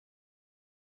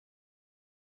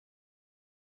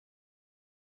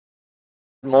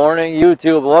Good morning,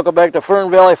 YouTube. Welcome back to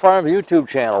Fern Valley Farms YouTube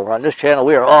channel. On this channel,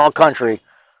 we are all country.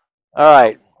 All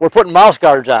right, we're putting mouse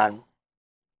guards on.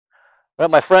 Well,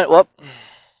 my friend, whoop.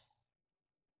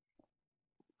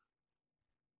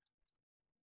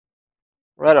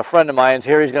 Right, a friend of mine's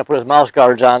here. He's going to put his mouse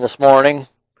guards on this morning.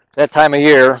 That time of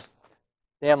year,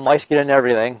 damn mice get into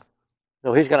everything.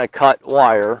 So he's going to cut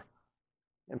wire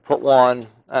and put one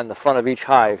on the front of each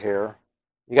hive here.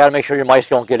 You got to make sure your mice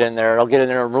don't get in there. They'll get in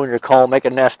there and ruin your comb, make a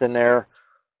nest in there,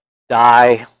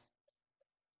 die.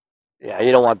 Yeah,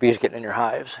 you don't want bees getting in your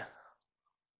hives.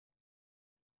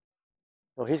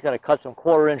 So he's going to cut some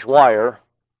 1/4-inch wire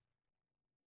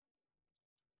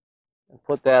and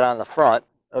put that on the front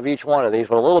of each one of these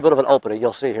with a little bit of an opening.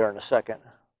 You'll see here in a second.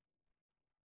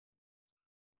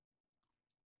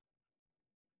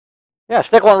 Yeah,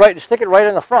 stick it right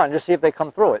in the front. Just see if they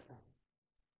come through it.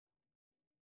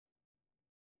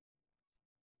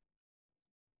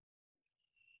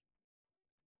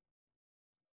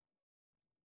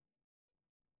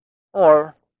 Or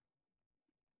are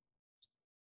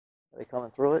they coming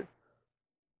through it?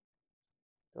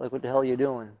 They're like, what the hell are you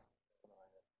doing?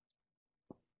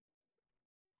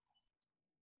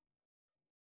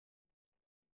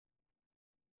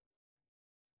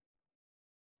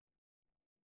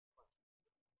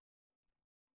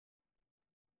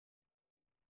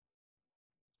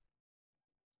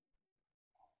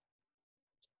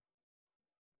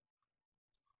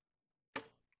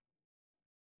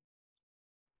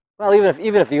 Well,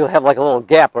 even if you have like a little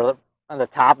gap or on the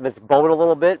top, if it's bowed a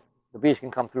little bit, the bees can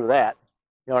come through that.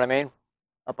 You know what I mean?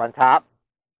 Up on top.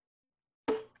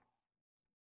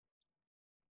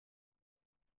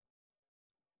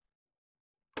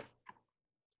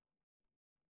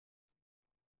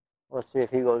 Let's see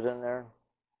if he goes in there.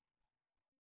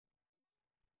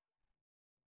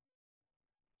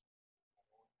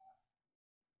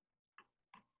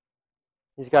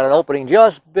 He's got an opening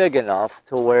just big enough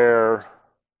to where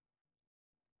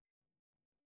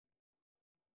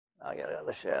I got it out of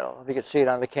the shadow. If you can see it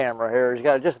on the camera here, he's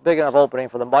got just big enough opening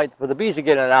for the bees to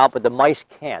get in and out, but the mice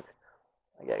can't.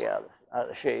 I got to get out of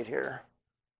the shade here.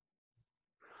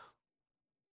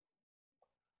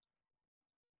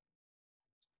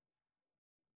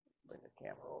 Bring the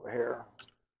camera over here.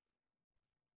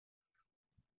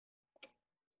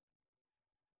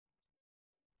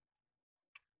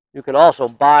 You could also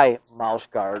buy mouse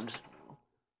guards.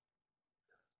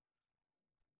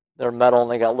 They're metal and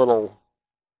they got little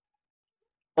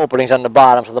openings on the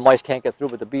bottom so the mice can't get through,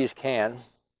 but the bees can.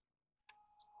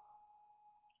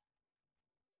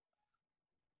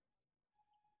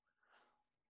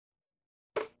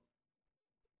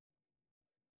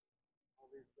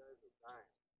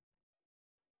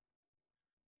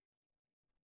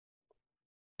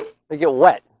 They get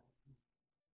wet.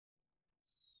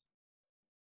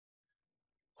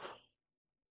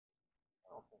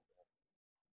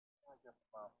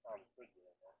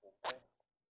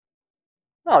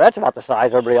 No, that's about the size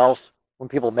of everybody else when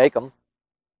people make them.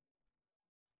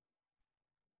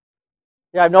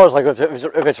 Yeah, I've noticed like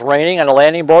if it's raining on the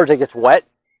landing boards, it gets wet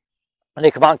and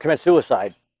they come out and commit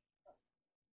suicide.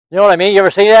 You know what I mean? You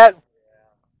ever see that?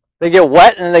 They get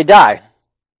wet and then they die.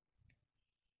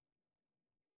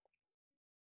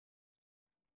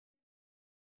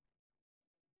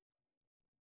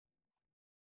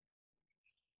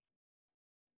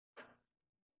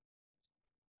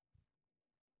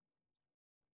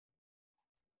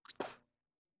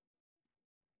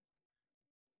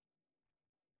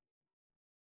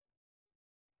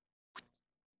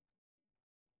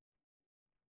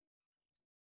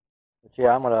 But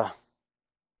yeah, on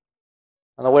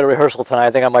the way to rehearsal tonight,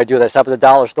 I think I might do that. Stop at the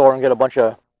dollar store and get a bunch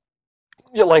of,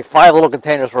 like 5 little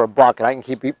containers for $1, and I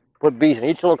can put bees in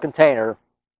each little container.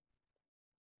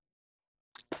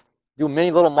 Do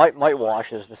many little mite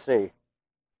washes to see.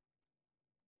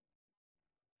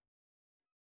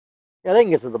 Yeah, they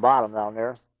can get to the bottom down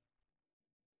there.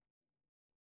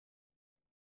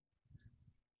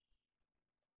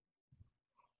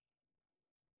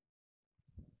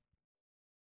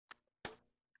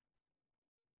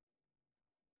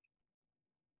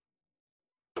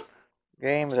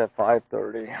 Game is at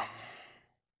 5:30.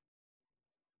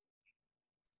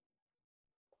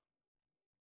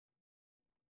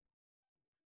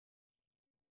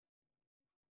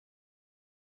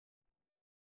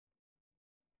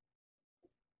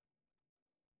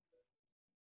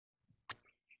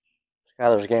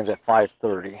 Skyler's game's at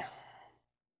 5:30.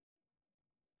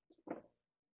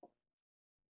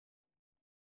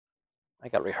 I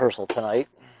got rehearsal tonight.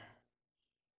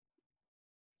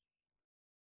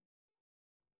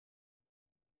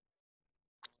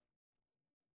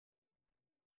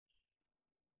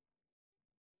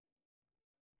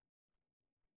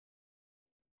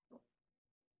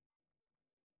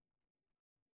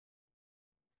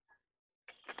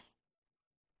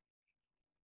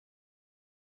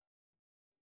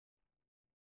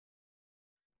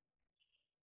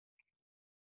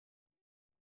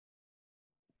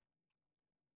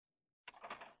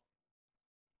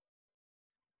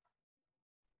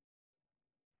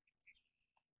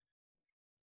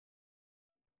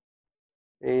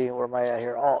 See, where am I at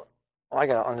here? Oh, I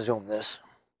gotta unzoom this.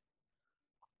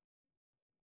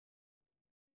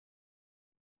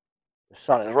 The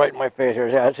sun is right in my face here.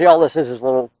 Yeah, see, all this is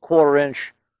little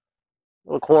quarter-inch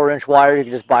wire. You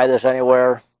can just buy this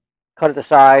anywhere. Cut it to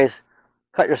size.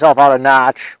 Cut yourself out a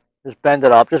notch. Just bend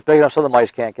it up, just big enough so the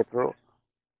mice can't get through.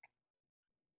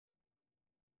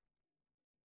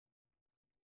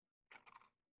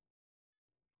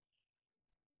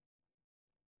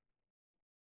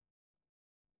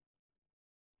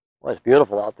 Well, it's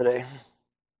beautiful out today.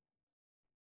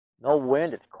 No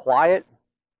wind. It's quiet.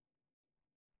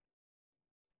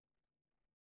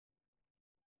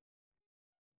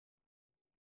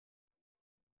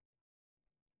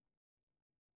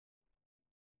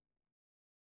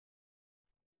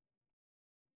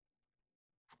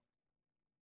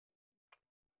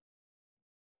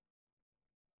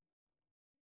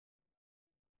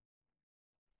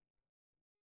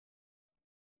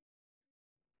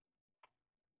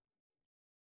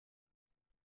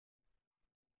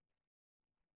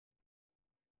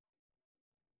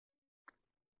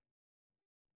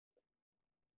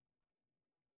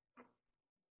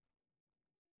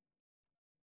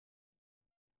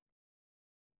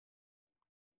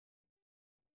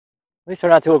 At least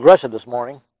they're not too aggressive this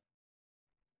morning.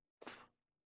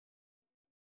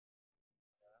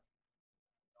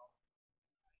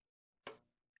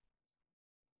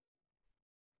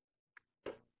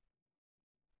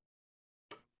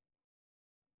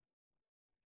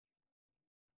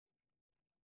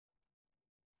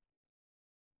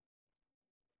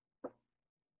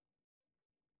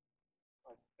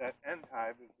 That end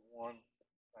hive is the one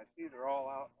I see they're all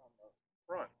out on the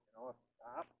front, at the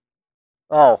top.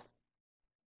 Oh.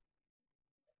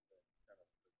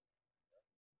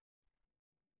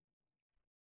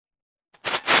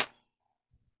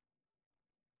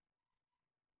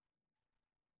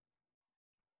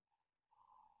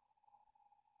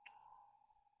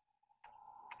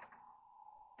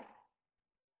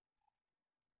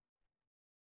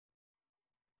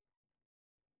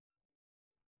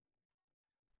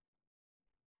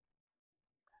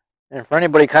 And for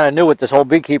anybody kind of new with this whole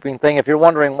beekeeping thing, if you're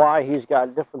wondering why he's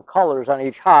got different colors on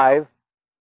each hive,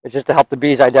 it's just to help the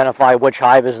bees identify which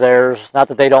hive is theirs. Not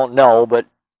that they don't know, but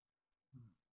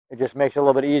it just makes it a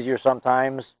little bit easier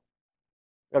sometimes.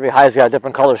 Every hive's got a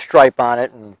different color stripe on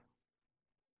it, and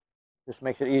just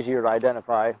makes it easier to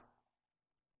identify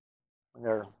when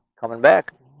they're coming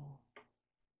back.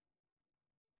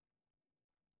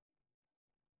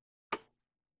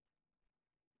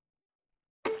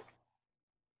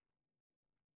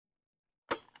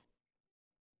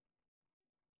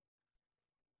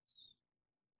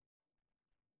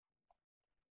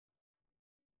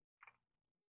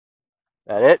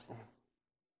 That it?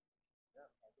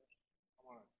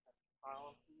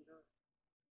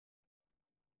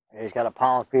 He's got a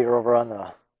pollen feeder over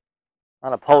on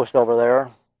a post over there.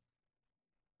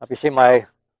 If you see my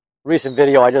recent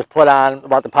video I just put on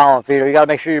about the pollen feeder, you got to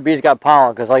make sure your bees got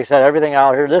pollen, because like I said, everything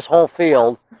out here, this whole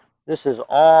field, this is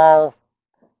all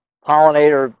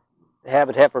pollinator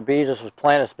habitat for bees. This was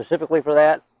planted specifically for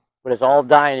that, but it's all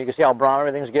dying. You can see how brown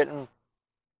everything's getting.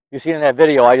 You see in that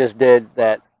video I just did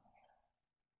that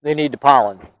they need the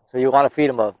pollen, so you want to feed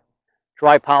them a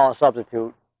dry pollen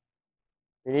substitute.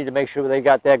 You need to make sure they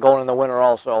got that going in the winter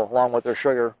also, along with their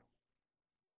sugar.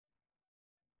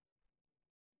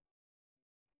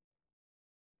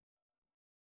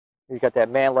 He's got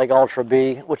that Man Leg Ultra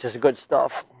B, which is good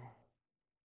stuff.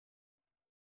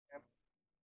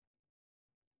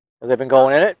 Have they been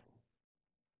going in it?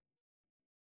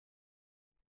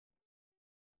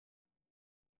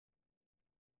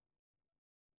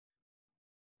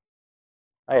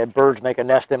 I had birds make a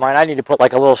nest in mine. I need to put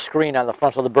like a little screen on the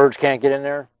front so the birds can't get in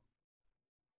there.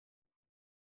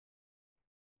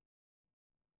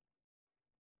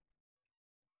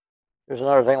 There's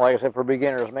another thing, like I said, for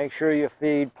beginners, make sure you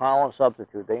feed pollen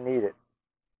substitute. They need it.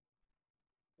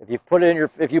 If you put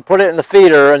it in the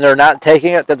feeder and they're not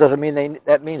taking it, that doesn't mean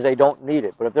that means they don't need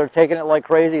it. But if they're taking it like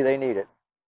crazy, they need it.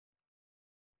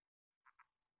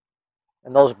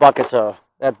 And those buckets of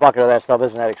that stuff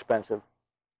isn't that expensive.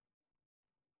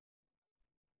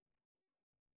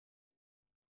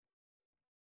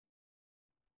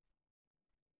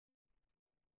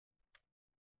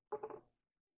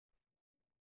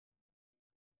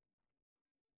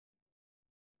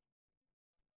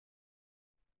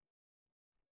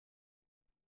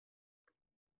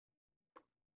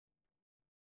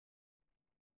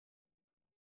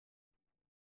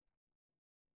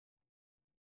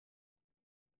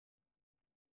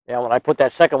 Yeah, when I put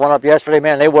that second one up yesterday,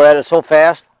 man, they were at it so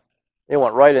fast, they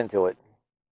went right into it.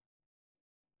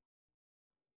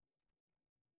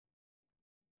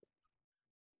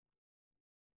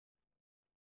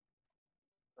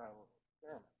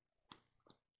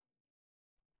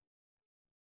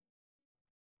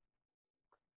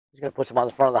 He's going to put some on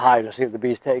the front of the hive and see if the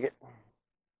bees take it.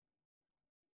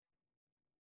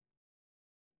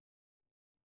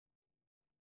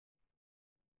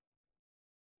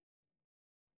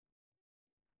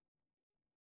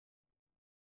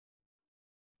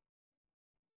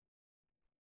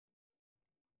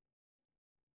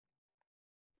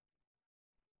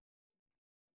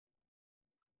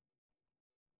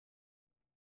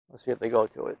 Let's see if they go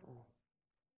to it.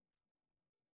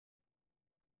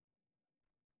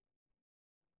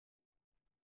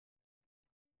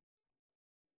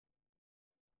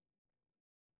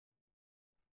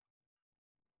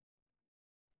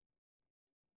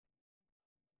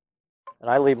 And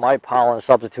I leave my pollen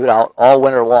substitute out all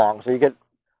winter long. So you get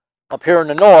up here in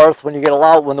the north, when you get a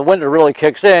lot, when the winter really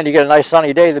kicks in, you get a nice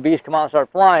sunny day, the bees come out and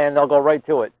start flying, they'll go right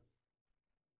to it.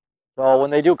 So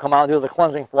when they do come out and do the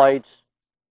cleansing flights,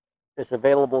 it's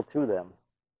available to them.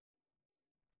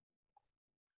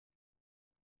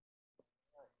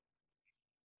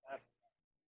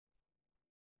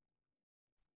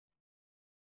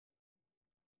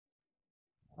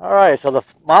 All right, so the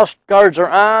mouse guards are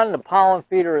on, the pollen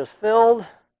feeder is filled.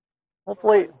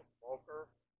 Hopefully,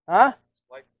 huh?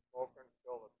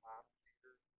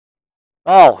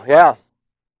 Oh, yeah.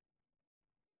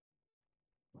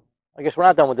 I guess we're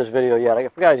not done with this video yet. I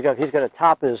forgot he's got to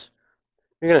top his,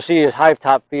 you're going to see his hive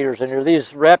top feeders, and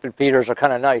these rapid feeders are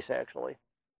kind of nice, actually.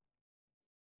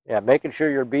 Yeah, making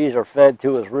sure your bees are fed,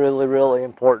 too, is really, really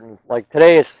important. Like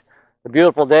today, it's a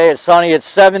beautiful day. It's sunny. It's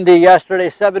 70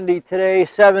 yesterday, 70 today,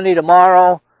 70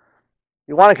 tomorrow.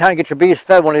 You want to kind of get your bees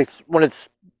fed when it's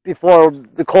before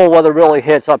the cold weather really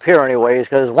hits up here anyways,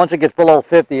 because once it gets below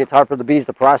 50, it's hard for the bees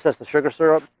to process the sugar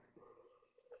syrup.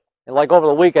 And like over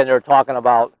the weekend, they're talking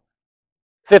about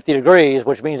 50 degrees,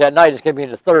 which means at night it's going to be in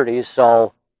the 30s.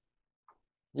 So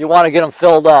you want to get them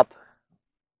filled up,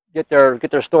 get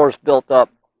their stores built up.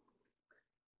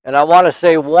 And I want to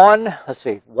say 1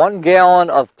 gallon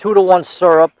of 2-to-1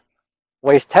 syrup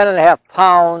weighs 10.5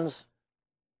 pounds.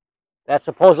 That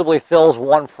supposedly fills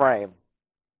 1 frame.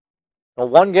 So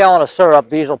 1 gallon of syrup,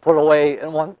 bees will put away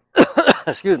in one,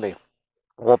 excuse me,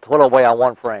 will put away on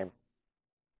 1 frame.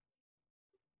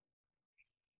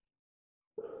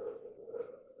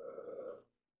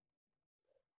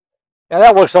 Yeah,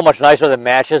 that works so much nicer than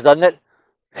matches, doesn't it?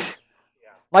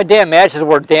 My damn matches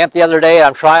were damp the other day.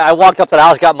 I walked up to the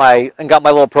house, got my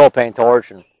little propane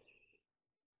torch, and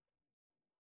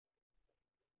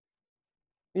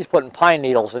he's putting pine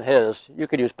needles in his. You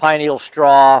could use pine needle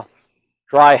straw,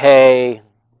 dry hay,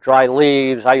 dry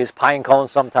leaves. I use pine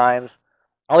cones sometimes.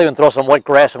 I'll even throw some wet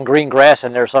grass, some green grass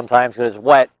in there sometimes because it's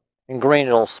wet and green.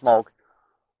 It'll smoke.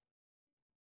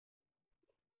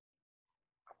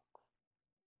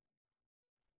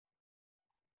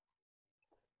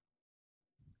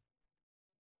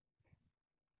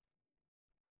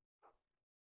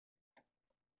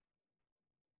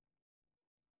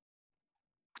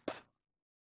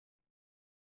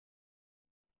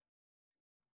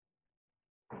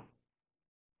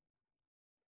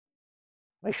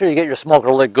 Make sure you get your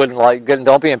smoker lit good and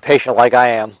don't be impatient like I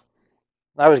am.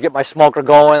 I always get my smoker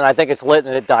going. I think it's lit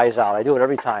and it dies out. I do it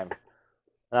every time,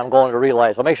 and I'm going to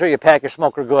relay. So make sure you pack your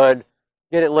smoker good,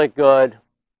 get it lit good.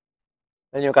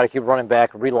 Then you don't got to keep running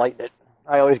back and relighting it.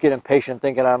 I always get impatient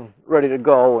thinking I'm ready to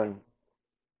go, and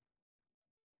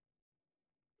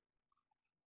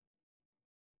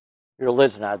your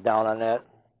lid's not down on that,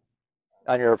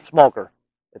 on your smoker.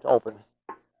 It's open.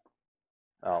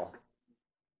 Oh,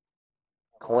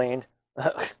 cleaned.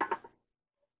 Oh,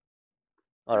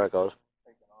 there it goes.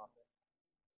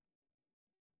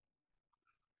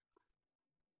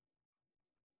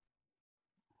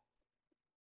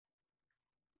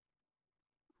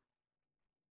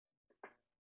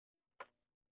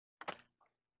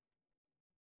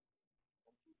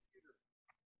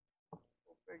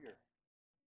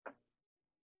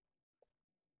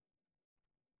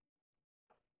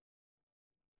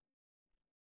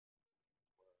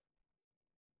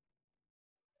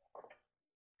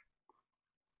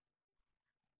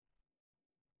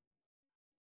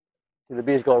 See the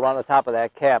bees go around the top of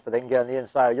that cap, but they can get on the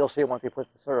inside. You'll see it once he puts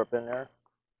the syrup in there.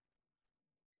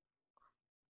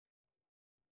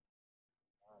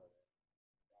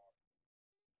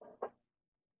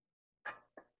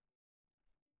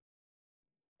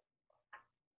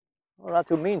 Well, not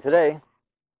too mean today.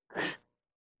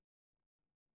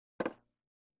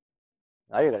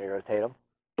 Now you're going to irritate them.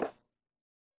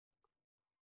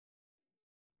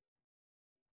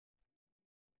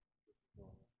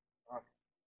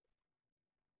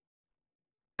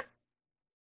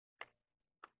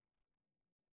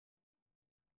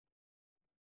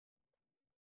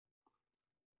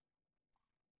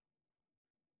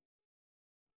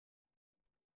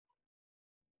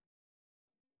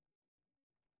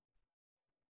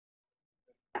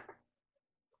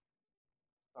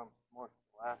 much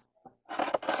as last time.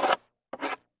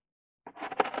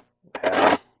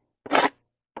 Yeah.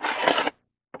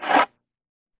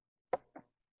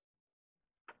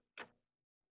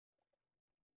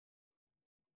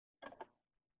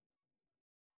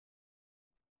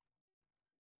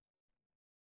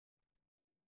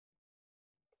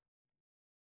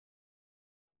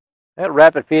 That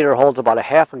rapid feeder holds about a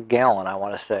half a gallon, I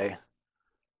want to say.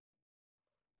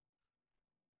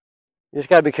 You just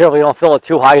got to be careful you don't fill it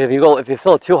too high. If you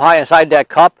fill it too high inside that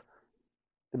cup,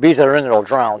 the bees that are in there will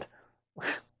drown.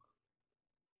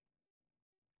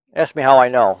 Ask me how I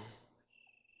know.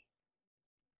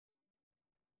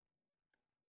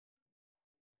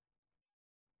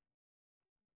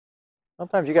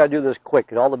 Sometimes you got to do this quick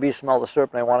because all the bees smell the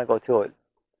syrup and they want to go to it.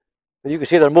 But you can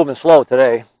see they're moving slow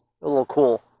today. They're a little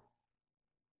cool.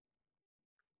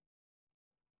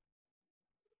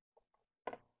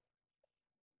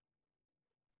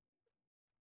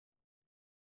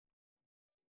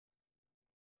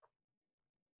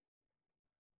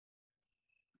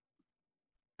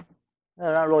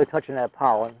 They're not really touching that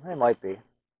pollen. They might be.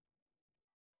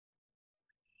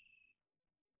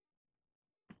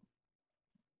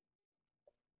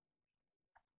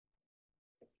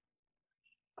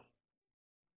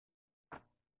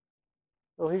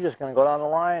 So he's just going to go down the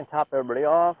line, top everybody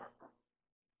off.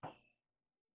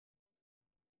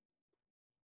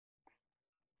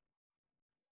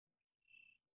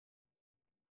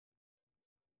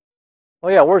 Oh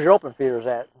yeah, where's your open feeders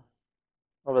at?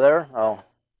 Over there? Oh.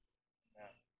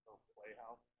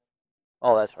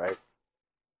 Oh, that's right.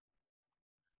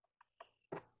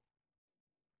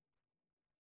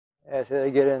 Yeah, so they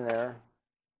get in there.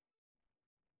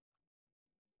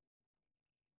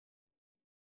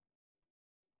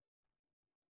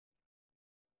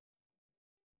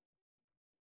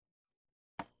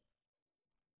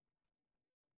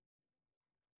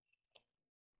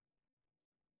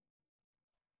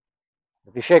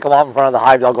 If you shake them off in front of the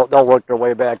hive, they'll work their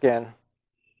way back in.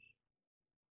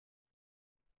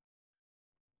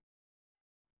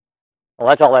 Well,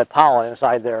 that's all that pollen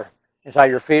inside there. Inside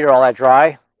your feeder, all that dry.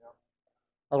 Yep.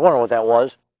 I was wondering what that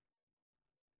was.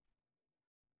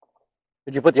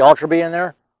 Did you put the Ultra Bee in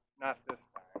there? Not this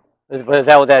time. Is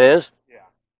that what that is? Yeah.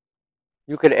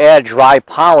 You could add dry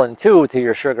pollen, too, to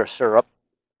your sugar syrup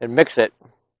and mix it.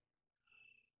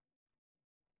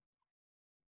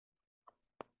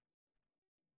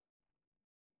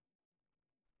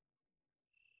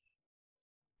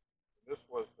 This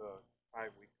was the time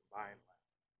we combined.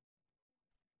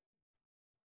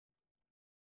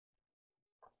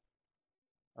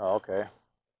 Oh, okay.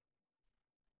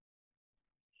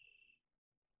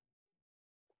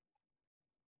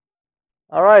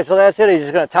 All right, so that's it. He's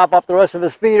just going to top up the rest of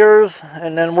his feeders,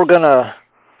 and then we're gonna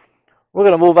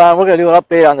move on. We're gonna do an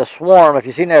update on the swarm. If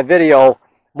you've seen that video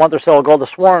a month or so ago, the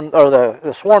swarm or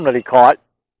the swarm that he caught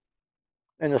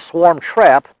in the swarm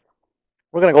trap.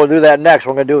 We're gonna go do that next.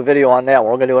 We're gonna do a video on that.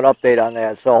 We're gonna do an update on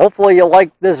that. So hopefully you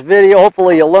like this video.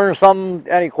 Hopefully you learned something.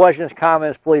 Any questions,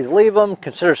 comments, please leave them.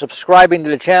 Consider subscribing to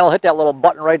the channel. Hit that little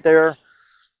button right there,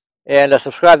 and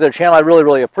subscribe to the channel. I really,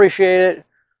 really appreciate it.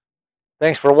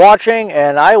 Thanks for watching,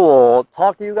 and I will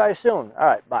talk to you guys soon. All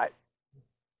right, bye.